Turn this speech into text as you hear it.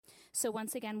So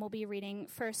once again, we'll be reading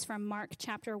first from Mark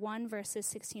chapter 1, verses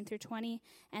 16 through 20,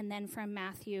 and then from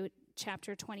Matthew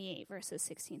chapter 28, verses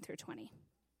 16 through 20.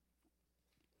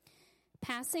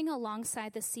 Passing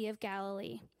alongside the Sea of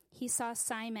Galilee, he saw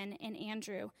Simon and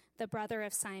Andrew, the brother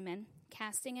of Simon,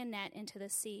 casting a net into the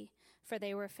sea, for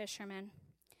they were fishermen.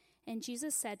 And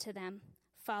Jesus said to them,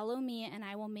 "Follow me, and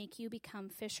I will make you become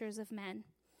fishers of men."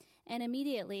 And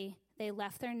immediately they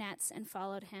left their nets and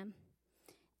followed him.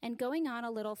 And going on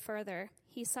a little further,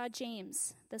 he saw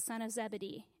James, the son of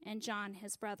Zebedee, and John,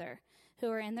 his brother, who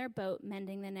were in their boat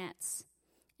mending the nets.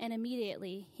 And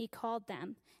immediately he called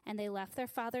them, and they left their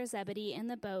father Zebedee in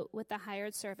the boat with the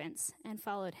hired servants and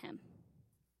followed him.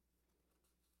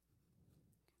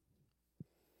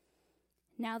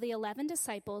 Now the 11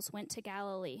 disciples went to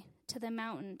Galilee, to the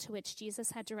mountain to which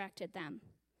Jesus had directed them.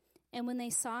 And when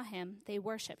they saw him, they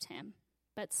worshipped him,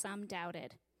 but some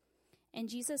doubted. And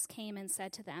Jesus came and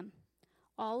said to them,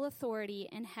 "All authority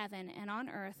in heaven and on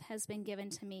earth has been given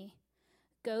to me.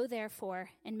 Go therefore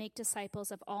and make disciples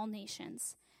of all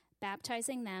nations,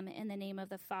 baptizing them in the name of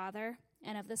the Father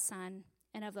and of the Son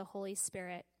and of the Holy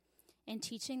Spirit, and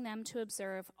teaching them to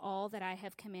observe all that I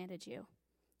have commanded you.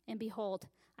 And behold,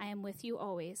 I am with you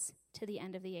always to the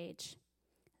end of the age."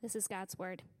 This is God's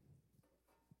word.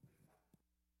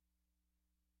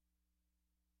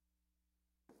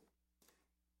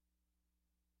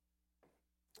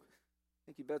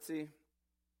 Thank you, Betsy.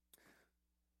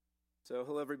 So,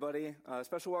 hello, everybody.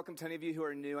 Special welcome to any of you who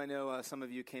are new. I know some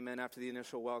of you came in after the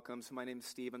initial welcome. So my name is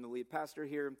Steve. I'm the lead pastor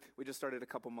here. We just started a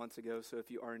couple months ago. So if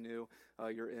you are new,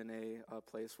 you're in a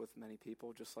place with many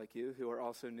people just like you who are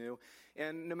also new.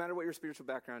 And no matter what your spiritual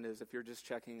background is, if you're just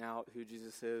checking out who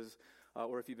Jesus is,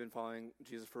 or if you've been following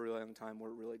Jesus for a really long time,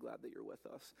 we're really glad that you're with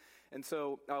us. And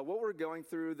so what we're going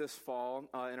through this fall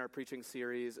in our preaching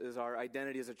series is our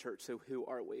identity as a church. So who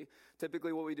are we?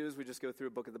 Typically what we do is we just go through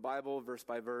a book of the Bible, verse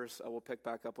by verse. We'll pick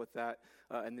back up with that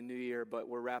in the new year, but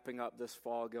we're wrapping up this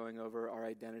fall going over our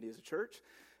identity as a church.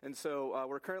 And so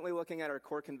we're currently looking at our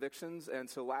core convictions. And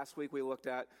so last week we looked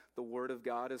at the Word of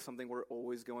God as something we're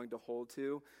always going to hold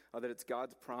to, that it's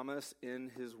God's promise in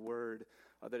His Word,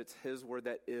 that it's His Word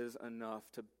that is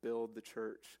enough to build the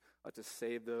church, to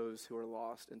save those who are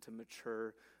lost, and to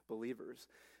mature believers.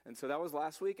 And so that was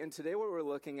last week. And today what we're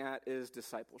looking at is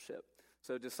discipleship.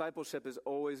 So discipleship is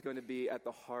always going to be at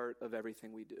the heart of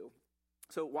everything we do.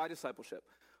 So why discipleship?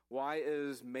 Why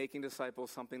is making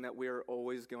disciples something that we are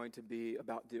always going to be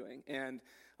about doing? And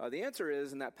the answer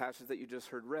is in that passage that you just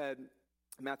heard read,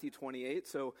 Matthew 28.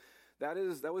 So that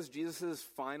was Jesus'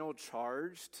 final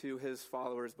charge to his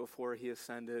followers before he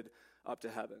ascended up to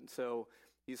heaven. So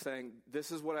he's saying,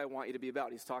 this is what I want you to be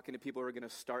about. He's talking to people who are going to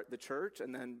start the church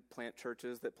and then plant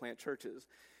churches that plant churches.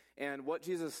 And what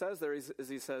Jesus says there is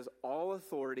he says, all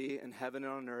authority in heaven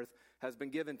and on earth has been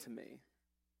given to me.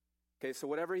 Okay, so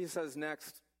whatever he says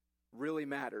next really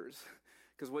matters.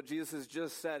 Because what Jesus has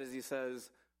just said is he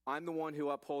says, I'm the one who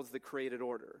upholds the created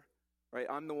order. Right?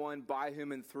 I'm the one by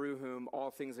whom and through whom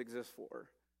all things exist for.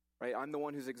 Right? I'm the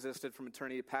one who's existed from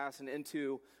eternity past and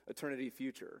into eternity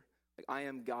future. Like, I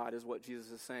am God is what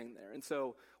Jesus is saying there. And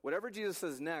so whatever Jesus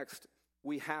says next,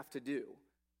 we have to do.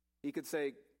 He could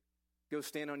say, go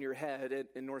stand on your head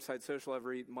in Northside Social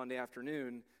every Monday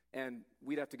afternoon, and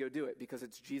we'd have to go do it because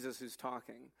it's Jesus who's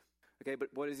talking. Okay, but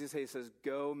what does he say? He says,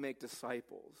 go make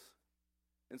disciples.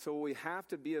 And so what we have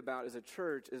to be about as a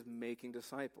church is making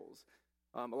disciples.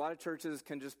 A lot of churches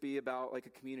can just be about like a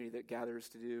community that gathers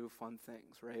to do fun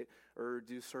things, right? Or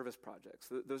do service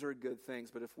projects. Those are good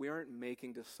things. But if we aren't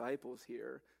making disciples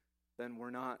here, then we're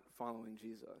not following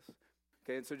Jesus.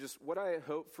 Okay, and so just what I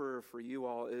hope for you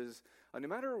all is no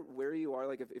matter where you are,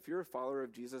 like if you're a follower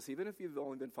of Jesus, even if you've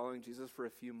only been following Jesus for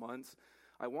a few months,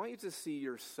 I want you to see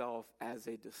yourself as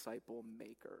a disciple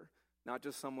maker. Not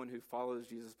just someone who follows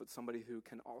Jesus, but somebody who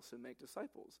can also make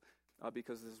disciples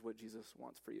because this is what Jesus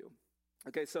wants for you.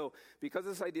 Okay, so because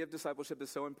this idea of discipleship is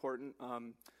so important,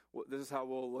 this is how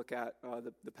we'll look at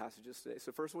the passages today.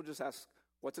 So first we'll just ask,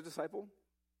 what's a disciple?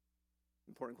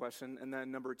 Important question. And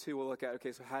then number two, we'll look at,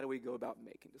 okay, so how do we go about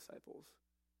making disciples?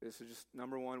 Okay, so just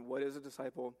number one, what is a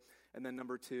disciple? And then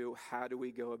number two, how do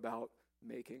we go about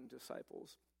making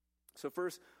disciples? So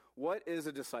first, what is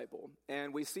a disciple?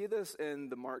 And we see this in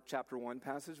the Mark chapter 1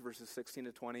 passage, verses 16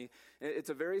 to 20. It's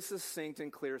a very succinct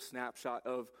and clear snapshot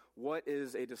of what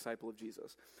is a disciple of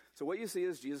Jesus. So what you see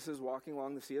is Jesus is walking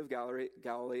along the Sea of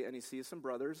Galilee, and he sees some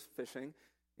brothers fishing.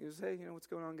 He says, hey, what's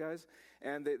going on, guys?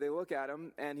 And they look at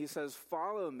him, and he says,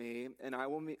 follow me, and I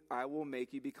will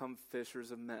make you become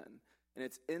fishers of men. And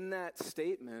it's in that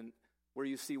statement where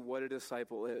you see what a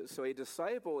disciple is. So a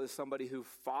disciple is somebody who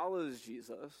follows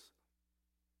Jesus,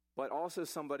 but also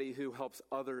somebody who helps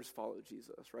others follow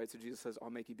Jesus, right? So Jesus says,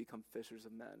 I'll make you become fishers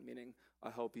of men, meaning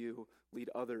I'll help you lead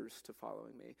others to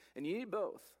following me. And you need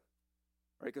both,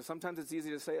 right? Because sometimes it's easy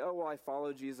to say, oh, well, I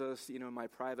follow Jesus, in my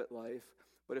private life.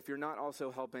 But if you're not also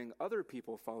helping other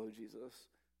people follow Jesus,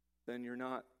 then you're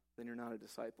not a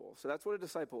disciple. So that's what a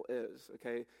disciple is,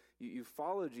 okay? You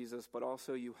follow Jesus, but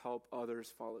also you help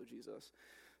others follow Jesus.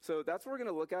 So that's what we're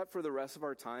going to look at for the rest of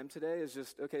our time today is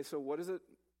just, okay, so what does it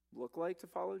look like to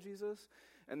follow Jesus?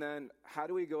 And then how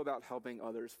do we go about helping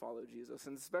others follow Jesus?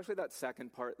 And especially that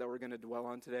second part that we're going to dwell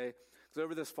on today. Because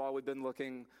over this fall, we've been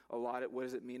looking a lot at what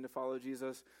does it mean to follow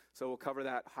Jesus. So we'll cover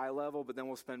that high level, but then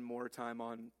we'll spend more time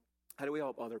on how do we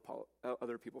help other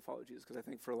people follow Jesus? Because I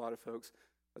think for a lot of folks,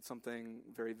 that's something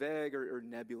very vague or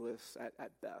nebulous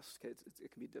at best. Okay?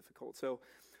 It can be difficult. So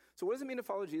what does it mean to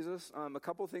follow Jesus? A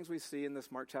couple of things we see in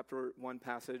this Mark chapter 1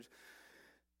 passage.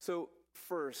 So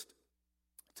first,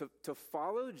 to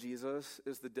follow Jesus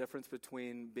is the difference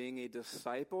between being a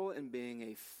disciple and being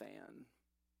a fan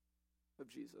of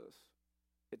Jesus.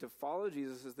 Okay, to follow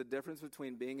Jesus is the difference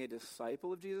between being a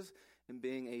disciple of Jesus and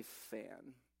being a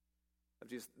fan of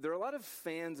Jesus. There are a lot of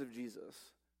fans of Jesus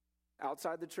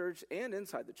outside the church and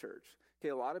inside the church. Okay,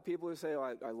 a lot of people who say,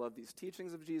 oh, I love these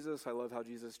teachings of Jesus. I love how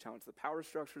Jesus challenged the power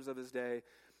structures of his day.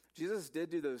 Jesus did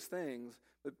do those things,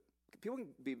 but people can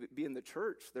be in the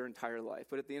church their entire life,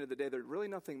 but at the end of the day, they're really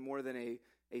nothing more than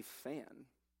a fan.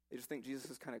 They just think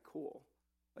Jesus is kind of cool.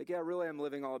 Like, yeah, really, I'm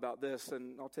living all about this,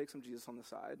 and I'll take some Jesus on the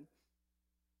side.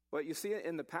 But you see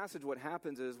in the passage, what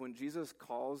happens is when Jesus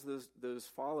calls those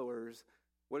followers,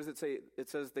 what does it say? It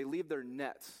says they leave their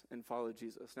nets and follow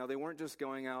Jesus. Now, they weren't just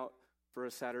going out for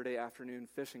a Saturday afternoon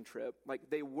fishing trip. Like,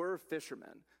 they were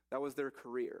fishermen. That was their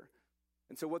career.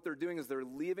 And so what they're doing is they're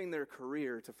leaving their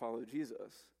career to follow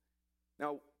Jesus.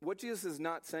 Now, what Jesus is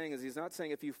not saying is he's not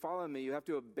saying if you follow me, you have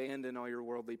to abandon all your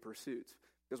worldly pursuits.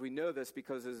 Because we know this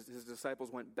because his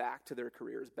disciples went back to their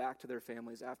careers, back to their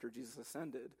families after Jesus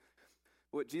ascended.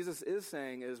 What Jesus is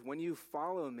saying is when you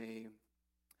follow me,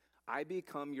 I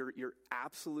become your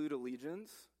absolute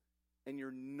allegiance and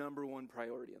your number one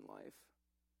priority in life.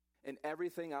 And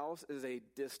everything else is a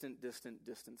distant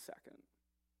second.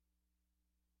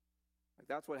 Like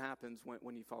that's what happens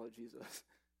when you follow Jesus,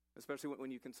 especially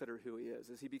when you consider who he is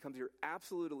he becomes your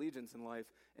absolute allegiance in life,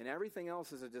 and everything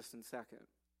else is a distant second.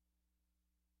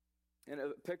 And a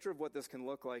picture of what this can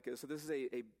look like is, so this is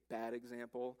a bad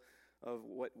example of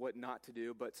what not to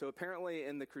do, but so apparently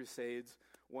in the Crusades,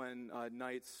 when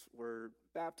knights were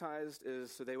baptized,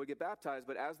 is so they would get baptized,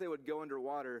 but as they would go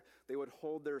underwater, they would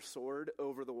hold their sword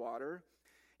over the water.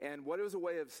 And what it was a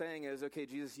way of saying is, okay,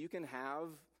 Jesus, you can have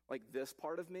like this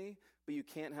part of me, but you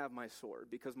can't have my sword,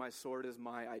 because my sword is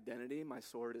my identity, my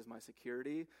sword is my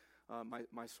security,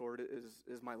 my sword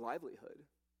is my livelihood.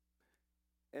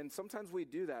 And sometimes we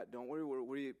do that, don't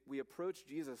we? We approach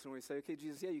Jesus and we say, okay,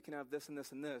 Jesus, yeah, you can have this and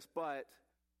this and this, but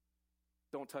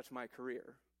don't touch my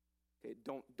career. Okay,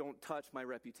 don't touch my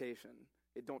reputation.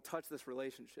 Okay, don't touch this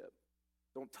relationship.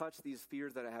 Don't touch these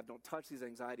fears that I have. Don't touch these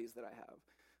anxieties that I have.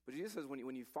 But Jesus says,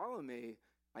 when you follow me,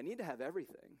 I need to have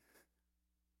everything.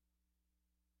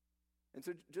 And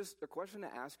so just a question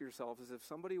to ask yourself is, if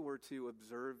somebody were to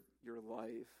observe your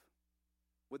life,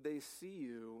 would they see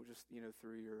you just,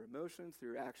 through your emotions,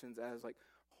 through your actions, as like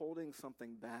holding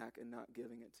something back and not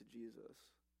giving it to Jesus?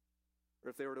 Or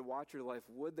if they were to watch your life,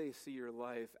 would they see your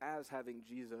life as having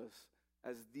Jesus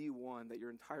as the one that your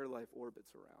entire life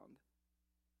orbits around?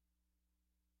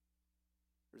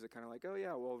 Or is it kind of like, oh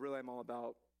yeah, well really I'm all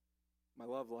about my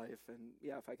love life, and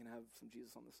yeah, if I can have some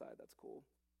Jesus on the side, that's cool.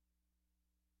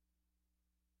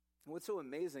 And what's so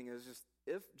amazing is just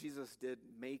if Jesus did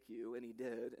make you, and he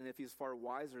did, and if he's far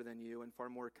wiser than you and far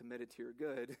more committed to your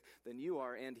good than you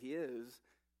are, and he is,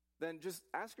 then just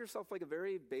ask yourself like a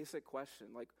very basic question,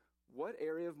 like what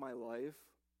area of my life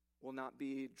will not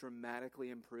be dramatically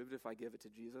improved if I give it to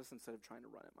Jesus instead of trying to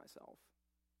run it myself?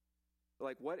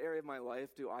 Like what area of my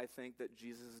life do I think that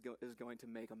Jesus is going to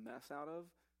make a mess out of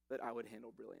that I would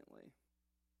handle brilliantly?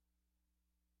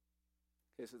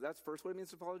 Okay, so that's first what it means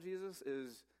to follow Jesus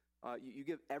is you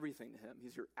give everything to him.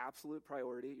 He's your absolute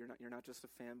priority. You're not just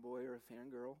a fanboy or a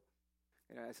fangirl.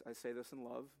 And I say this in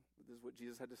love. This is what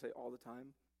Jesus had to say all the time.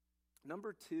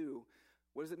 Number two,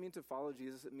 what does it mean to follow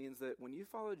Jesus? It means that when you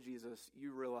follow Jesus,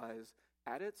 you realize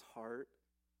at its heart,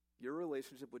 your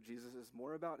relationship with Jesus is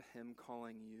more about him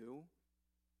calling you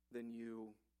than you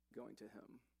going to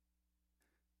him.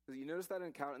 Because you notice that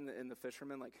account in the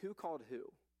fishermen, like who called who?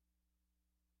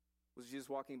 Was Jesus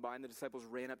walking by and the disciples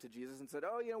ran up to Jesus and said,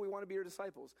 oh, we want to be your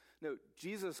disciples? No,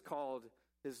 Jesus called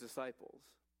his disciples.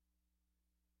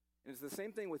 And it's the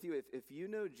same thing with you. If you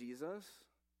know Jesus,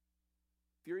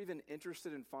 if you're even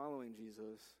interested in following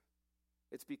Jesus,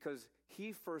 it's because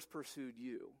he first pursued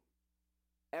you.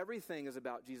 Everything is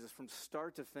about Jesus from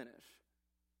start to finish.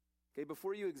 Okay,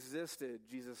 before you existed,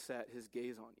 Jesus set his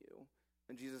gaze on you.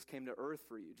 And Jesus came to earth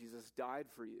for you. Jesus died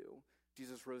for you.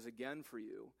 Jesus rose again for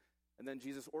you. And then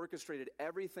Jesus orchestrated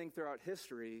everything throughout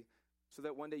history so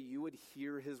that one day you would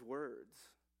hear his words,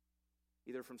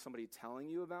 either from somebody telling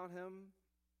you about him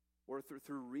or through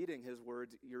reading his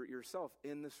words yourself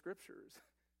in the scriptures.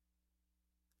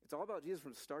 It's all about Jesus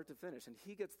from start to finish, and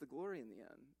he gets the glory in the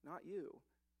end, not you.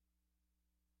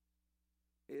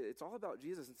 It's all about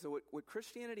Jesus. And so what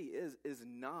Christianity is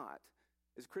not.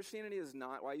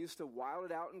 Well, I used to wild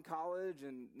it out in college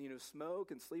and,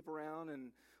 smoke and sleep around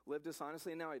and live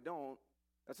dishonestly, and now I don't.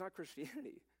 That's not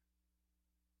Christianity.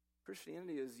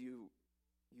 Christianity is you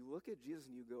look at Jesus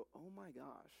and you go, oh my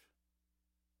gosh.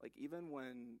 Like, even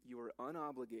when you were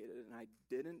unobligated and I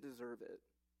didn't deserve it,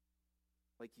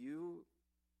 like you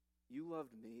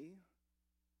loved me.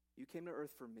 You came to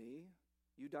earth for me.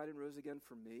 You died and rose again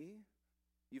for me.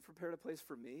 You've prepared a place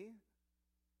for me.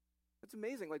 That's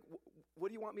amazing. Like, what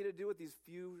do you want me to do with these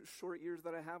few short years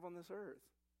that I have on this earth?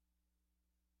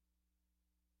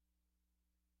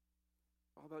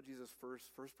 All about Jesus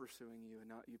first pursuing you and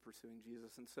not you pursuing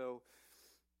Jesus. And so,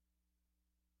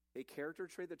 a character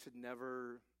trait that should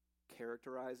never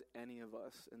characterize any of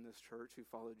us in this church who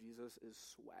follow Jesus is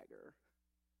swagger.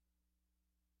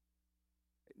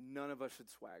 None of us should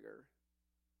swagger.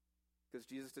 Because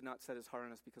Jesus did not set his heart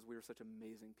on us because we were such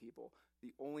amazing people.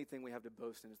 The only thing we have to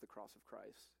boast in is the cross of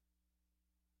Christ.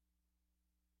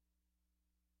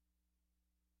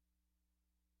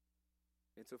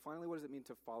 And so finally, what does it mean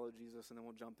to follow Jesus? And then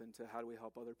we'll jump into how do we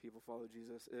help other people follow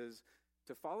Jesus. Is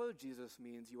to follow Jesus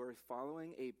means you are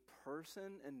following a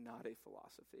person and not a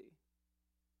philosophy.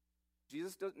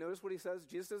 Notice what he says.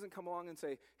 Jesus doesn't come along and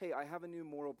say, hey, I have a new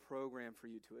moral program for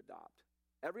you to adopt.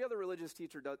 Every other religious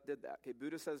teacher did that. Okay,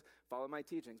 Buddha says, follow my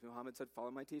teachings. Muhammad said,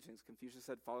 follow my teachings. Confucius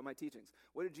said, follow my teachings.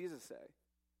 What did Jesus say?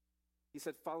 He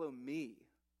said, follow me.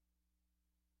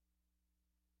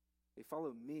 They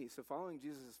follow me. So following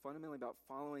Jesus is fundamentally about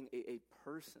following a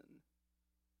person.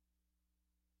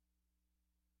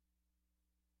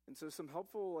 And so some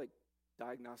helpful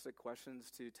diagnostic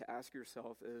questions to ask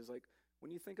yourself is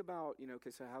when you think about,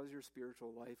 so how's your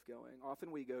spiritual life going?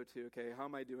 Often we go to, how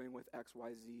am I doing with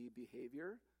XYZ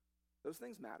behavior? Those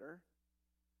things matter.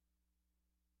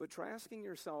 But try asking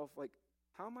yourself,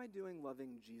 how am I doing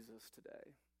loving Jesus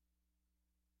today?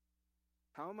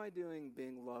 How am I doing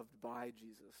being loved by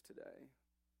Jesus today?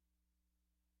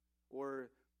 Or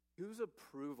whose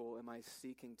approval am I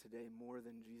seeking today more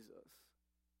than Jesus?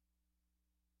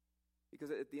 Because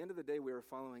at the end of the day, we are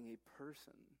following a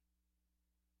person.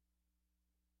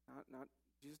 Not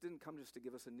Jesus didn't come just to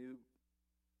give us a new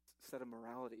set of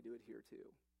morality to adhere to.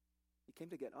 He came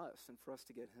to get us and for us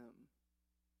to get him.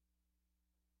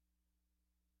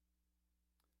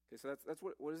 Okay, so that's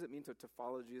what does it mean to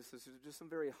follow Jesus? This is just some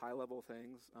very high-level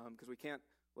things, because we can't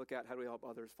look at how do we help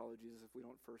others follow Jesus if we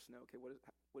don't first know,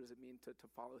 what does it mean to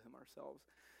follow him ourselves?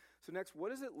 So next,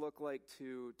 what does it look like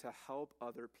to help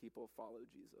other people follow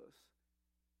Jesus?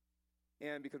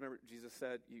 And because remember, Jesus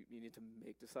said you need to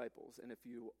make disciples. And if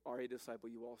you are a disciple,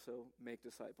 you also make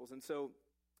disciples. And so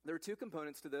there are two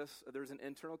components to this. There's an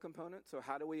internal component. So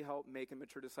how do we help make and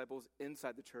mature disciples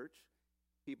inside the church?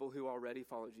 People who already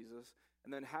follow Jesus.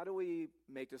 And then how do we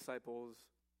make disciples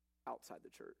outside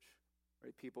the church?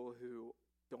 Right? People who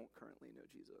don't currently know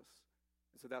Jesus.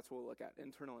 And so that's what we'll look at,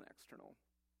 internal and external.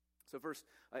 So first,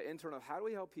 internal, how do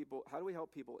we help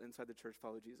people inside the church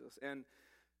follow Jesus? And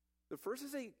the first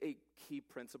is a key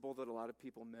principle that a lot of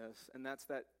people miss, and that's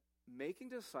that making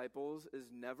disciples is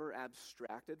never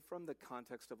abstracted from the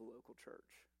context of a local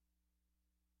church.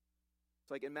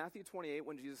 It's like in Matthew 28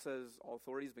 when Jesus says, all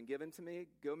authority has been given to me,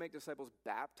 go make disciples,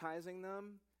 baptizing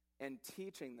them and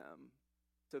teaching them.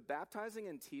 So baptizing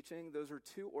and teaching, those are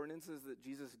two ordinances that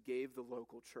Jesus gave the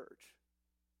local church.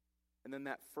 And then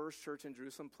that first church in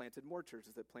Jerusalem planted more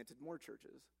churches that planted more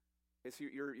churches. Okay, so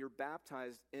you're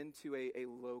baptized into a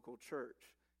local church.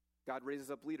 God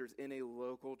raises up leaders in a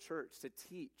local church to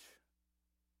teach.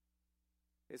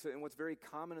 Okay, so, and what's very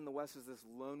common in the West is this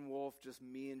lone wolf, just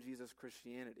me and Jesus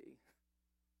Christianity.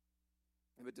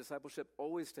 But discipleship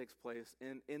always takes place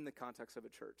in the context of a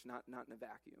church, not in a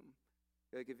vacuum.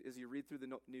 As you read through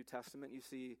the New Testament, you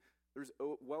see there's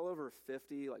well over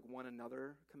 50 one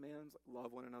another commands.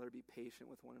 Love one another, be patient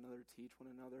with one another, teach one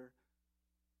another.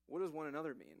 What does one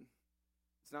another mean?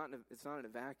 It's not in a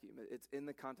vacuum. It's in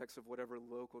the context of whatever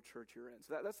local church you're in.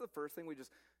 So that's the first thing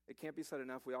it can't be said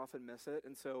enough. We often miss it.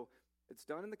 And so It's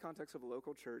done in the context of a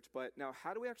local church, but now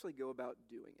how do we actually go about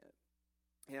doing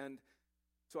it? And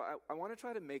so I want to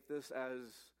try to make this as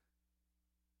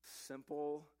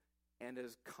simple and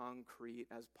as concrete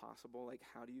as possible. Like,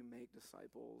 how do you make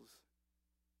disciples?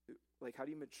 Like, how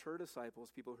do you mature disciples,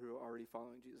 people who are already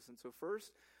following Jesus? And so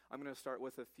first, I'm going to start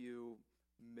with a few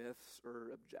myths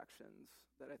or objections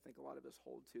that I think a lot of us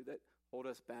hold to that hold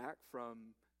us back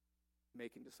from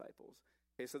making disciples.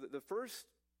 Okay, so the first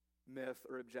myth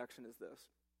or objection is this: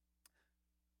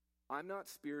 I'm not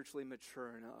spiritually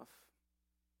mature enough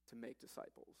to make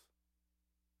disciples.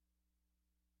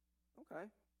 Okay.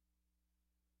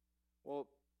 Well,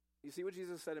 you see what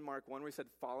Jesus said in Mark 1 where he said,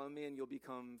 follow me and you'll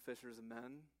become fishers of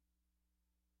men?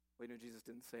 Wait, no, Jesus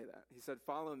didn't say that. He said,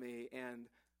 follow me and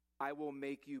I will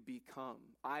make you become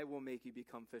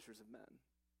fishers of men.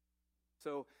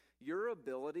 So your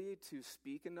ability to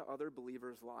speak into other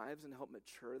believers' lives and help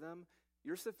mature them,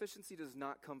 your sufficiency does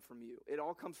not come from you. It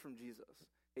all comes from Jesus.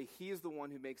 He is the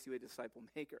one who makes you a disciple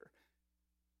maker.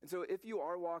 And so if you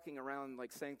are walking around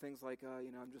like saying things like,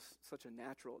 I'm just such a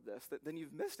natural at this, then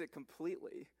you've missed it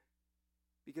completely.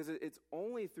 Because it's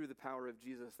only through the power of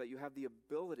Jesus that you have the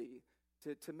ability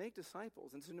to make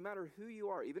disciples. And so no matter who you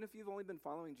are, even if you've only been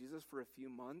following Jesus for a few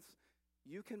months,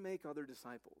 you can make other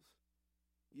disciples.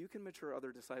 You can mature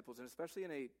other disciples. And especially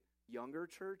in a younger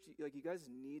church, you guys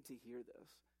need to hear this.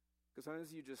 Because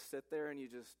sometimes you just sit there and you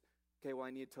just, I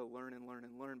need to learn and learn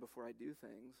and learn before I do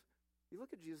things. You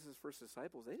look at Jesus' first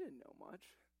disciples, they didn't know much.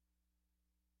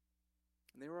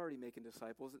 And they were already making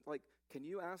disciples. Like, can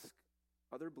you ask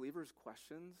other believers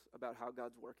questions about how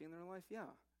God's working in their life? Yeah.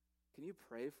 Can you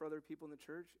pray for other people in the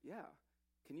church? Yeah.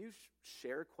 Can you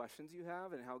share questions you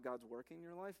have and how God's working in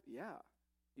your life? Yeah.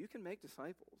 You can make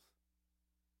disciples.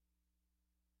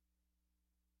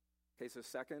 Okay, so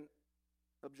second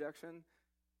objection.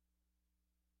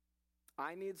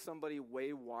 I need somebody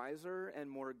way wiser and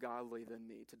more godly than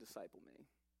me to disciple me.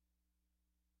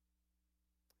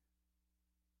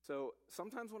 So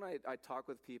sometimes when I talk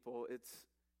with people, it's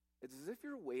as if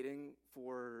you're waiting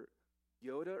for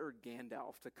Yoda or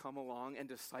Gandalf to come along and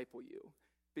disciple you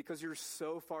because you're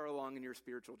so far along in your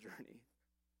spiritual journey.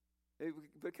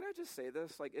 But can I just say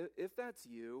this? Like, if that's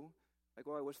you, like,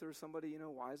 I wish there was somebody,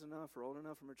 wise enough or old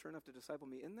enough or mature enough to disciple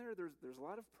me. In there's a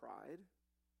lot of pride.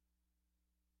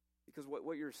 Because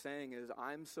what you're saying is,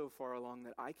 I'm so far along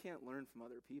that I can't learn from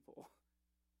other people.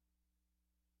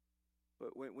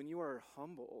 But when you are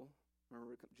humble,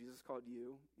 remember Jesus called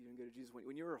you didn't go to Jesus.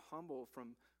 When you are humble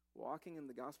from walking in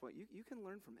the gospel, you can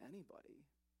learn from anybody.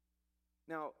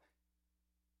 Now,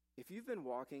 if you've been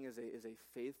walking as a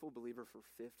faithful believer for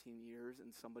 15 years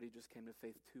and somebody just came to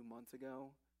faith 2 months ago,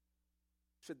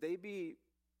 should they be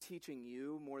teaching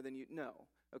you more than you? No.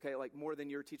 Okay, like more than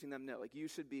you're teaching them? No. Like you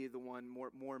should be the one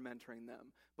more mentoring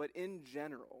them. But in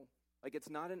general, like it's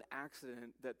not an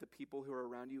accident that the people who are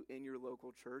around you in your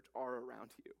local church are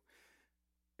around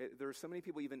you. There are so many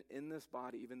people even in this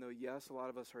body, even though, yes, a lot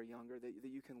of us are younger, that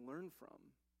you can learn from.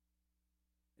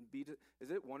 And is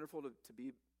it wonderful to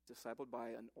be discipled by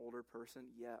an older person?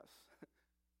 Yes.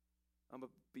 But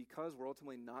because we're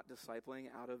ultimately not discipling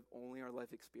out of only our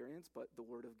life experience, but the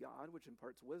Word of God, which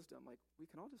imparts wisdom, like we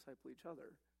can all disciple each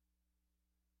other.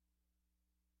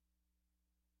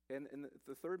 And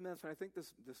the third myth, and I think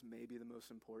this may be the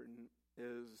most important,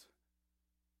 is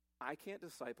I can't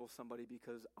disciple somebody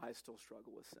because I still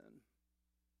struggle with sin.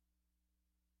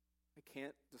 I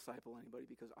can't disciple anybody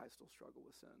because I still struggle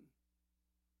with sin.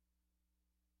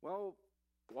 Well,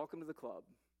 welcome to the club.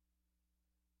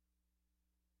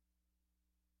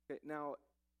 Okay, now,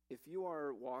 if you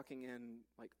are walking in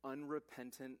like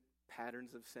unrepentant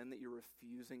patterns of sin that you're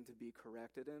refusing to be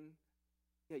corrected in,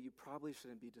 you probably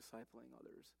shouldn't be discipling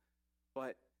others.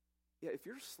 But if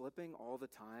you're slipping all the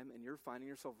time and you're finding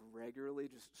yourself regularly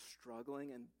just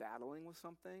struggling and battling with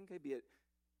something, be it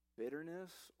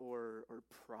bitterness or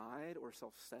pride or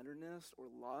self-centeredness or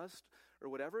lust or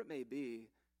whatever it may be,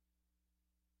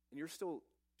 and you're still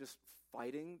just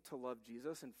fighting to love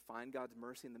Jesus and find God's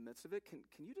mercy in the midst of it,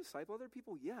 can you disciple other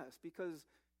people? Yes, because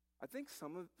I think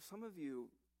some of you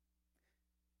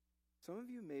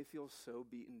may feel so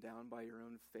beaten down by your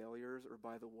own failures or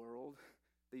by the world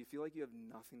that you feel like you have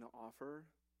nothing to offer.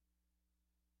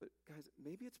 But guys,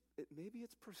 maybe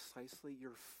it's precisely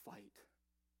your fight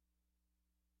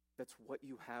that's what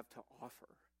you have to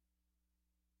offer.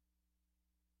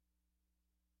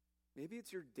 Maybe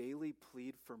it's your daily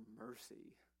plead for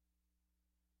mercy.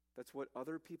 That's what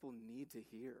other people need to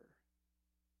hear.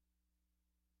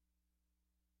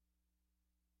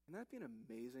 Wouldn't that be an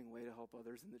amazing way to help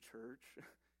others in the church?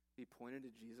 be pointed to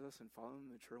Jesus and follow him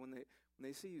and mature? When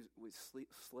they see you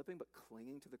slipping but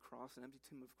clinging to the cross and empty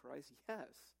tomb of Christ?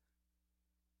 Yes.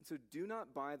 And so do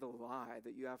not buy the lie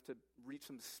that you have to reach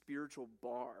some spiritual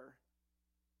bar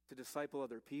to disciple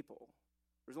other people.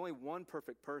 There's only one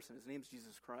perfect person. His name's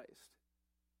Jesus Christ.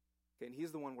 Okay, and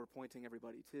he's the one we're pointing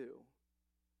everybody to.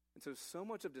 And so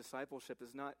much of discipleship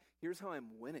is not, here's how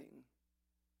I'm winning,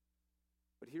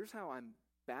 but here's how I'm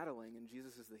battling, and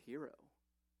Jesus is the hero.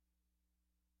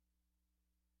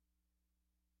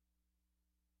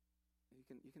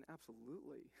 You can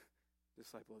absolutely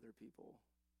disciple other people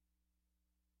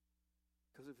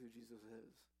because of who Jesus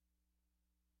is.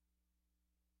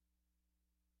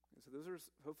 And so those are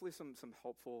hopefully some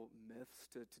helpful myths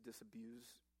to disabuse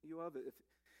you of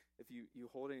if you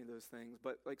hold any of those things.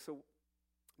 But so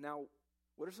now,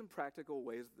 what are some practical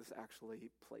ways that this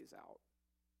actually plays out?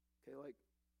 Okay,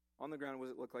 on the ground, what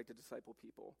does it look like to disciple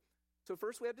people? So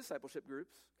first we have discipleship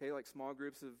groups, okay, like small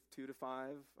groups of 2 to 5,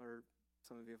 or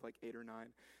some of you have 8 or 9,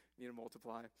 you need to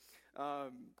multiply.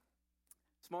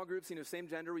 Small groups, same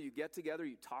gender, where you get together,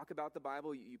 you talk about the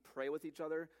Bible, you pray with each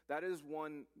other. That is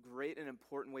one great and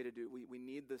important way to do it. We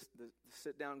need the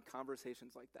sit-down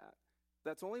conversations like that.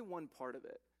 That's only one part of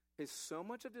it. Okay, so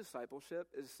much of discipleship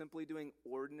is simply doing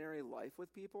ordinary life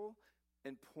with people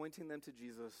and pointing them to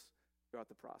Jesus throughout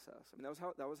the process. I mean,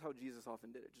 that was how Jesus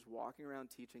often did it, just walking around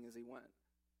teaching as he went.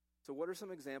 So what are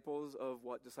some examples of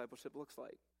what discipleship looks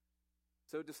like?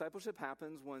 So discipleship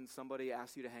happens when somebody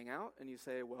asks you to hang out and you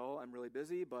say, well, I'm really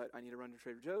busy, but I need to run to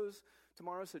Trader Joe's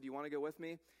tomorrow, so do you want to go with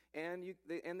me? And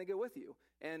they go with you.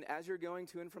 And as you're going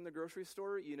to and from the grocery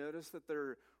store, you notice that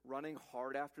they're running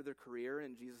hard after their career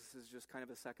and Jesus is just kind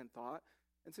of a second thought.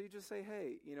 And so you just say,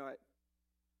 hey,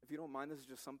 if you don't mind, this is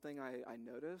just something I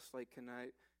noticed. Can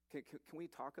we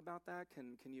talk about that?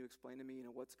 Can you explain to me,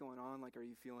 what's going on? Are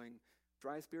you feeling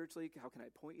dry spiritually? How can I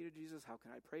point you to Jesus? How can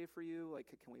I pray for you?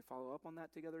 Can we follow up on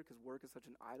that together? Because work is such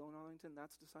an idol in Arlington.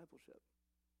 That's discipleship.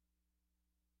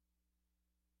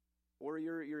 Or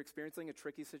you're experiencing a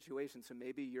tricky situation. So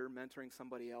maybe you're mentoring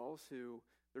somebody else who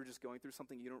they're just going through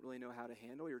something you don't really know how to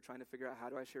handle. You're trying to figure out, how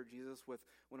do I share Jesus with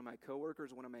one of my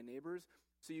coworkers, one of my neighbors?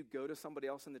 So you go to somebody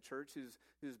else in the church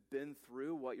who's been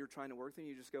through what you're trying to work through, and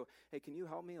you just go, hey, can you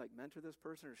help me mentor this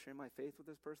person or share my faith with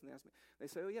this person? They ask me. They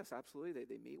say, oh, yes, absolutely.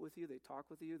 They meet with you. They talk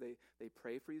with you. They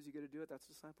pray for you as you go to do it. That's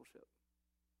discipleship.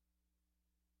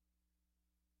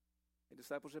 And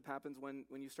discipleship happens when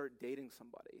you start dating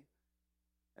somebody.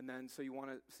 And then so you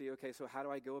want to see, okay, so how do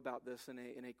I go about this in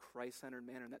a Christ-centered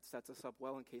manner? And that sets us up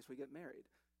well in case we get married.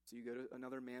 So you go to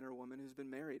another man or woman who's been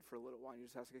married for a little while, and you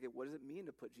just ask, okay, what does it mean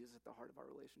to put Jesus at the heart of our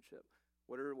relationship?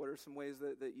 What are some ways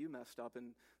that you messed up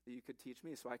and that you could teach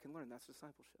me so I can learn? That's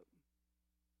discipleship.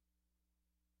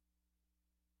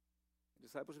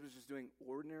 Discipleship is just doing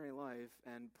ordinary life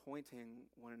and pointing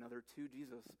one another to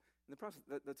Jesus. In the process,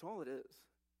 that's all it is.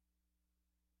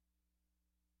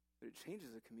 But it changes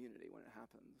a community when it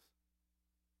happens.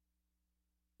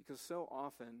 Because so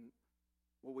often,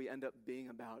 what we end up being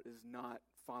about is not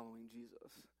following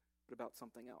Jesus, but about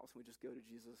something else. We just go to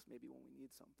Jesus maybe when we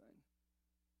need something.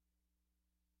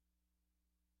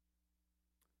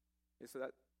 Okay, so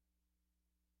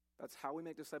that's how we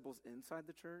make disciples inside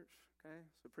the church, okay?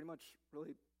 So pretty much,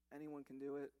 really, anyone can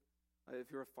do it.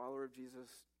 If you're a follower of Jesus,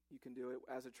 you can do it.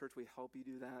 As a church, we help you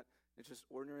do that. It's just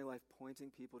ordinary life pointing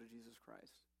people to Jesus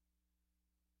Christ.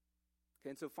 Okay,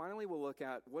 and so finally we'll look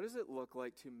at, what does it look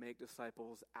like to make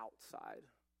disciples outside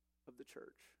of the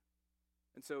church?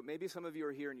 And so maybe some of you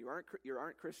are here and you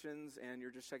aren't Christians and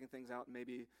you're just checking things out.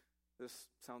 Maybe this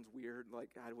sounds weird,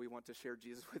 how do we want to share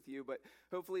Jesus with you? But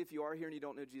hopefully if you are here and you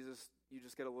don't know Jesus, you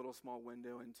just get a little small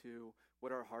window into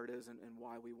what our heart is and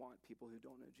why we want people who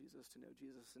don't know Jesus to know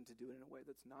Jesus and to do it in a way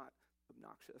that's not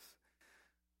obnoxious.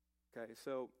 Okay,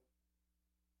 so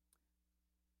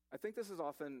I think this is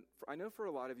often, I know for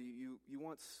a lot of you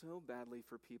want so badly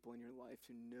for people in your life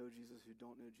to know Jesus who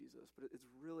don't know Jesus, but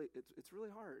it's really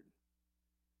hard.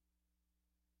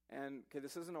 And okay,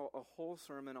 this isn't a whole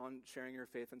sermon on sharing your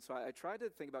faith, and so I tried to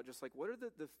think about just what are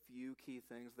the few key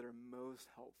things that are most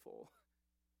helpful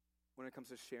when it comes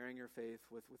to sharing your faith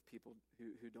with people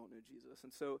who don't know Jesus.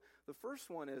 And so the first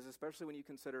one is, especially when you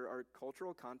consider our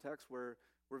cultural context where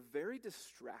we're very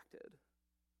distracted.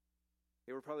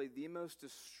 Okay, we're probably the most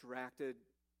distracted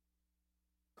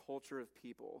culture of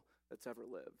people that's ever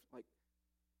lived.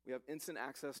 We have instant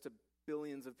access to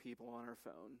billions of people on our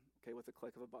phone, okay, with the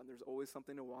click of a button. There's always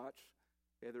something to watch.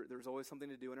 Okay, there's always something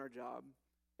to do in our job.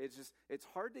 It's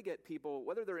hard to get people,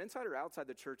 whether they're inside or outside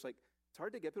the church, it's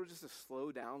hard to get people just to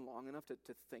slow down long enough to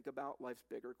think about life's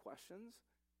bigger questions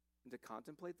and to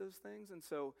contemplate those things. And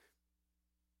so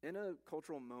in a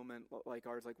cultural moment like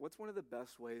ours, like what's one of the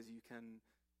best ways you can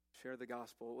share the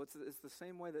gospel? It's the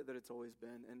same way that it's always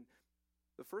been. And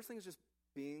the first thing is just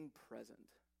being present.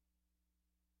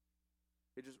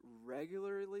 It's just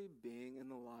regularly being in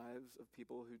the lives of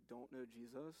people who don't know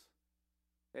Jesus.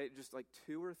 Okay, just like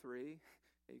 2 or 3.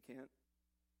 You can't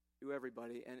do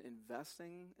everybody. And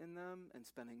investing in them and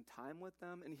spending time with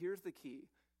them. And here's the key.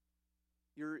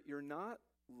 You're not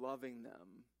loving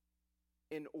them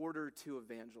in order to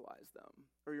evangelize them.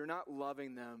 Or you're not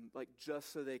loving them like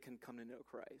just so they can come to know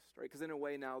Christ. Right? Because in a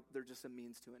way now they're just a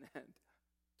means to an end.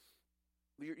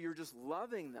 You're just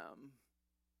loving them.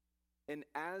 And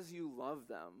as you love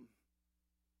them,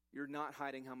 you're not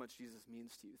hiding how much Jesus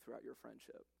means to you throughout your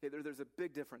friendship. Okay, there's a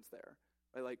big difference there.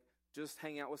 Right? Like just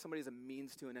hanging out with somebody is a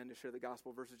means to an end to share the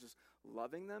gospel versus just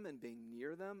loving them and being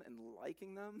near them and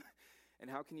liking them. And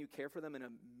how can you care for them in a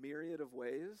myriad of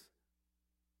ways?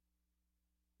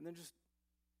 And then just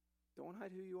don't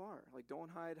hide who you are. Like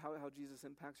don't hide how Jesus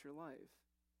impacts your life.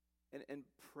 And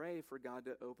pray for God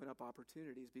to open up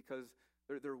opportunities because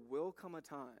there will come a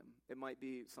time. It might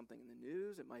be something in the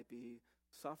news. It might be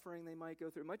suffering they might go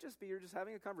through. It might just be you're just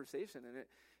having a conversation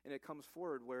and it comes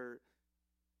forward where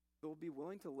they'll be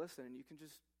willing to listen and you can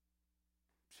just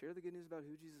share the good news about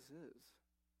who Jesus is.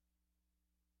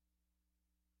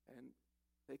 And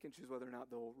they can choose whether or not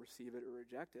they'll receive it or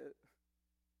reject it.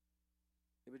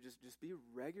 It would just be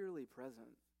regularly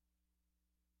present.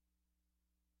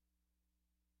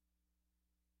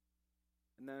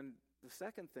 And then the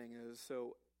second thing is,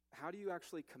 so how do you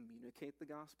actually communicate the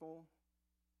gospel?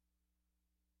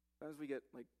 Sometimes we get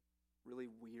like really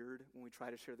weird when we try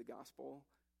to share the gospel.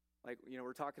 Like,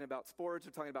 we're talking about sports,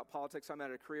 we're talking about politics, talking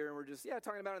about a career, and we're just,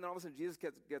 talking about it, and then all of a sudden Jesus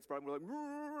gets brought, and we're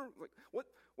like,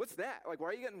 what's that? Like, why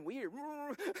are you getting weird?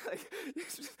 Like,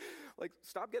 it's just, like,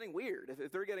 stop getting weird.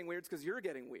 If they're getting weird, it's because you're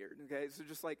getting weird, okay? So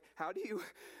just like, how do you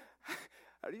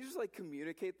just like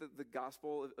communicate the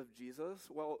gospel of Jesus?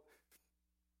 Well,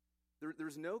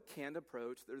 there's no canned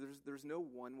approach. There's no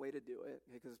one way to do it,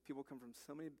 because people come from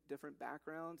so many different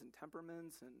backgrounds and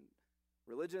temperaments and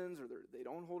religions, or they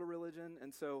don't hold a religion.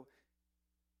 And so,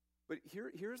 but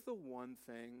here's the one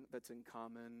thing that's in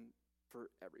common for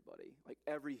everybody, like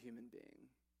every human being.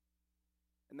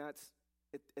 And that's,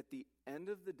 at the end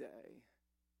of the day,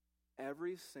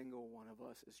 every single one of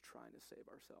us is trying to save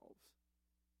ourselves.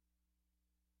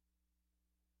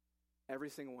 Every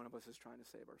single one of us is trying to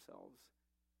save ourselves.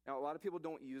 Now, a lot of people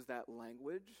don't use that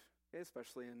language, okay,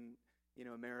 especially in,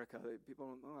 America.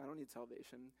 People I don't need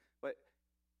salvation. But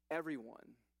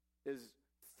everyone is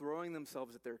throwing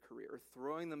themselves at their career, or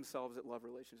throwing themselves at love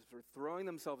relationships, or throwing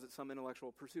themselves at some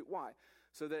intellectual pursuit. Why?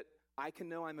 So that I can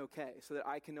know I'm okay, so that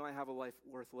I can know I have a life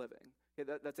worth living.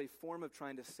 Okay, that's a form of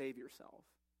trying to save yourself.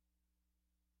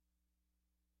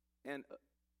 And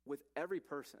with every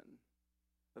person,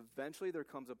 eventually there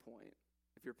comes a point,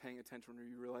 if you're paying attention, where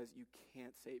you realize you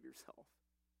can't save yourself.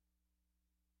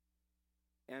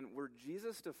 And where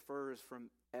Jesus differs from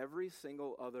every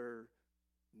single other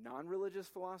non-religious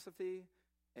philosophy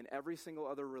and every single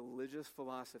other religious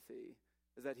philosophy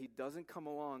is that he doesn't come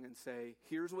along and say,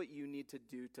 here's what you need to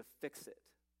do to fix it.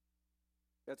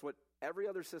 That's what every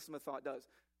other system of thought does.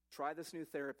 Try this new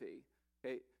therapy.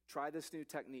 Okay? Try this new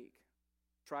technique.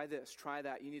 Try this, try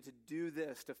that. You need to do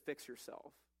this to fix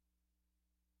yourself.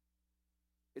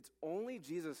 It's only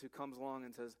Jesus who comes along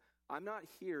and says, I'm not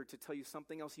here to tell you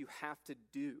something else you have to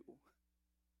do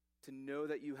to know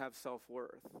that you have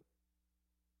self-worth,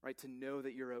 right? To know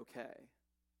that you're okay.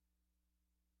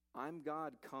 I'm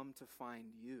God come to find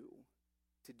you,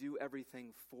 to do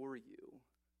everything for you,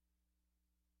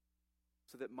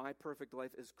 so that my perfect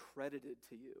life is credited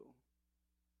to you.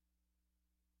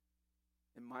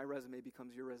 And my resume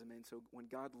becomes your resume. And so when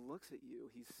God looks at you,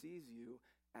 he sees you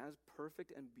as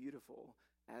perfect and beautiful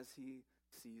as he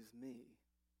sees me.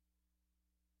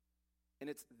 And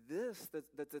it's this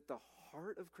that's at the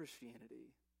heart of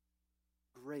Christianity.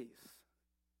 Grace.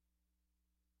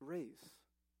 Grace.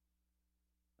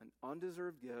 An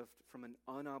undeserved gift from an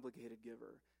unobligated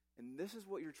giver. And this is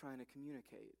what you're trying to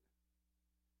communicate.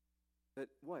 That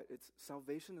what? It's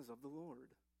salvation is of the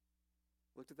Lord.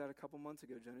 Looked at that a couple months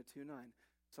ago, Jonah 2:9.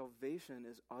 Salvation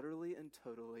is utterly and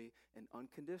totally and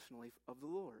unconditionally of the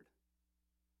Lord.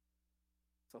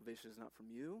 Salvation is not from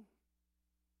you.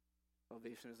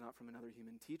 Salvation is not from another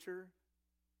human teacher.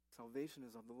 Salvation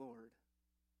is of the Lord.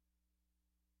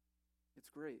 It's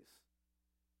grace.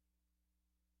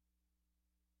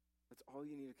 That's all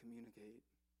you need to communicate.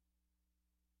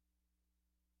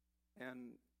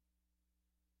 And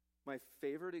my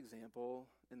favorite example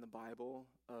in the Bible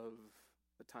of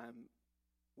a time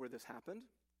where this happened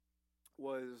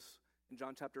was in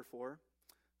John chapter 4.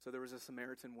 So there was a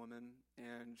Samaritan woman,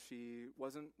 and she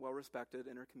wasn't well respected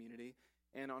in her community.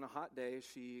 And on a hot day,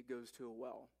 she goes to a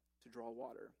well to draw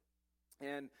water.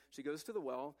 And she goes to the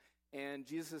well, and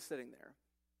Jesus is sitting there.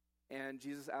 And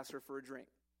Jesus asks her for a drink.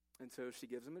 And so she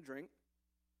gives him a drink.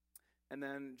 And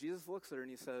then Jesus looks at her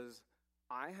and he says,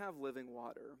 I have living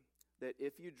water that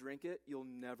if you drink it, you'll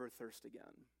never thirst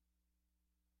again.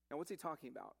 Now, what's he talking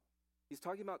about? He's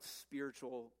talking about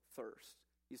spiritual thirst.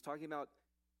 He's talking about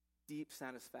deep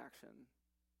satisfaction,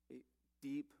 a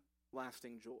deep,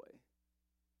 lasting joy.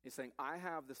 He's saying, I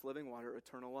have this living water,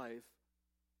 eternal life,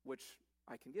 which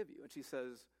I can give you. And she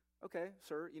says, okay,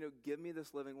 sir, give me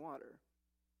this living water.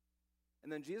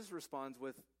 And then Jesus responds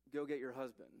with, go get your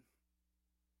husband.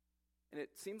 And it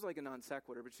seems like a non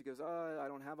sequitur, but she goes, I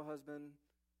don't have a husband.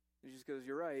 And she just goes,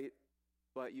 you're right,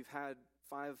 but you've had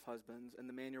 5 husbands, and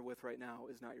the man you're with right now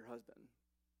is not your husband.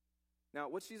 Now,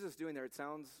 what's Jesus doing there? It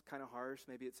sounds kind of harsh.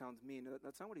 Maybe it sounds mean.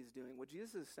 That's not what he's doing. What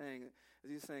Jesus is saying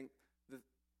is he's saying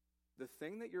the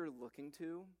thing that you're looking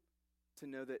to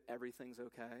know that everything's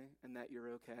okay and that you're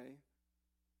okay,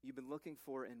 you've been looking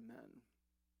for in men.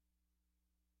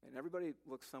 And everybody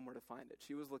looks somewhere to find it.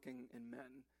 She was looking in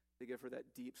men to give her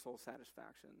that deep soul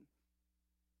satisfaction.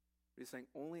 But he's saying,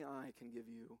 only I can give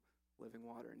you living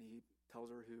water. And he tells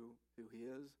her who he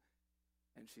is.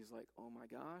 And she's like, oh my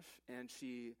gosh. And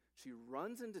she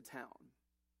runs into town.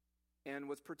 And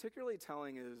what's particularly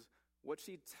telling is what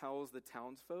she tells the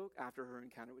townsfolk after her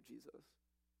encounter with Jesus.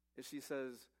 Is she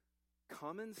says,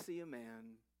 come and see a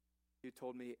man who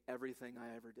told me everything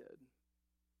I ever did.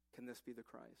 Can this be the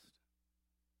Christ?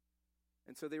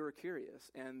 And so they were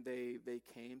curious, and they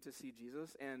came to see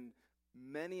Jesus, and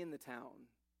many in the town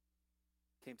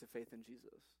came to faith in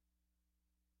Jesus.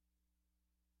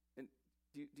 And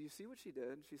do you see what she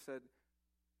did? She said,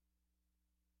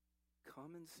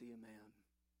 come and see a man.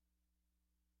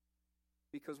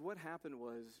 Because what happened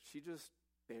was she just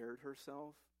bared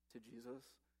herself to Jesus,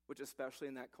 which especially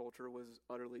in that culture was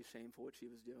utterly shameful what she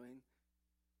was doing.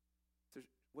 So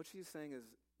what she's saying is,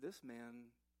 this man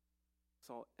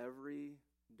saw every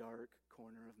dark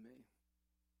corner of me.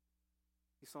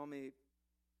 He saw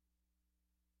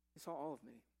all of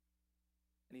me.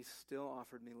 And he still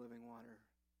offered me living water.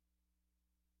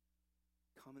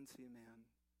 Come and see a man.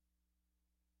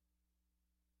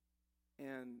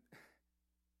 And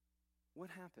what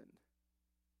happened?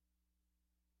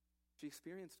 She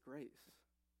experienced grace.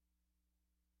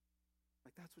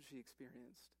 Like, that's what she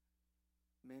experienced.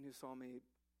 A man who saw me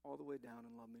all the way down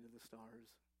and loved me to the stars.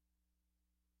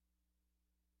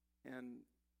 And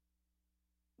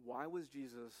why was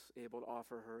Jesus able to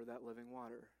offer her that living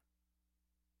water?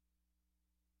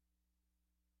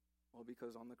 Well,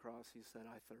 because on the cross he said,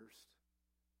 I thirst.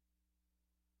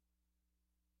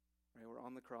 Right, we're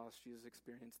on the cross, Jesus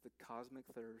experienced the cosmic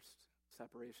thirst,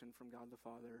 separation from God the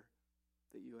Father,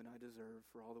 that you and I deserve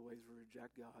for all the ways we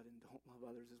reject God and don't love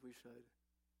others as we should.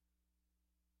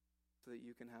 So that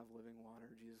you can have living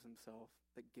water, Jesus himself,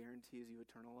 that guarantees you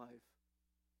eternal life.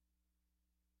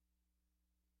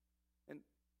 And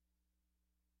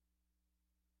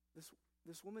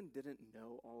this woman didn't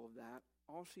know all of that.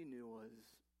 All she knew was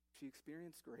she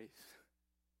experienced grace.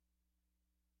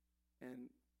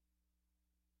 And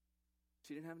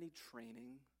she didn't have any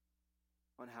training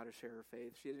on how to share her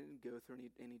faith. She didn't go through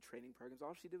any training programs.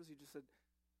 All she did was he just said,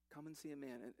 come and see a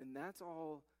man. And that's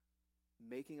all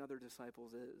making other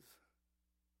disciples is.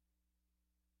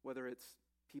 Whether it's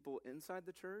people inside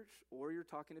the church or you're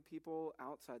talking to people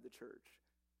outside the church,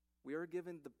 we are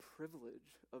given the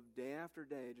privilege of day after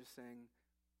day just saying,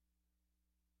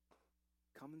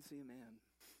 come and see a man.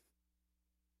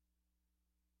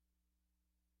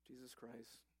 Jesus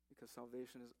Christ, because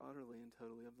salvation is utterly and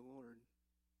totally of the Lord.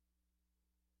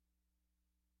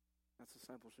 That's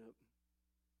discipleship.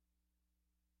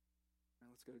 Now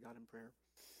let's go to God in prayer.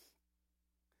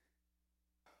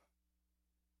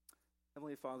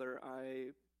 Heavenly Father,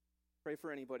 I pray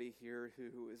for anybody here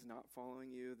who is not following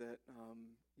you, that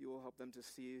you will help them to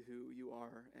see who you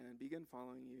are and begin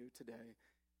following you today.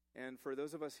 And for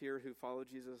those of us here who follow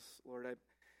Jesus, Lord,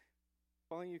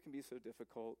 following you can be so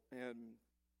difficult, and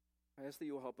I ask that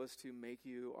you will help us to make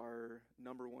you our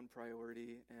number one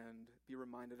priority and be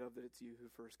reminded of that it's you who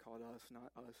first called us,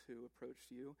 not us who approached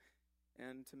you,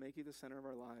 and to make you the center of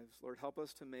our lives. Lord, help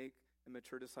us to make and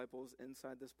mature disciples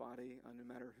inside this body, no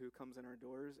matter who comes in our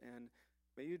doors, and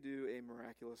may you do a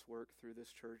miraculous work through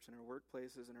this church in our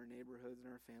workplaces, in our neighborhoods,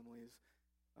 in our families,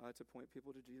 to point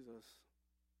people to Jesus.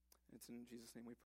 It's in Jesus' name we pray.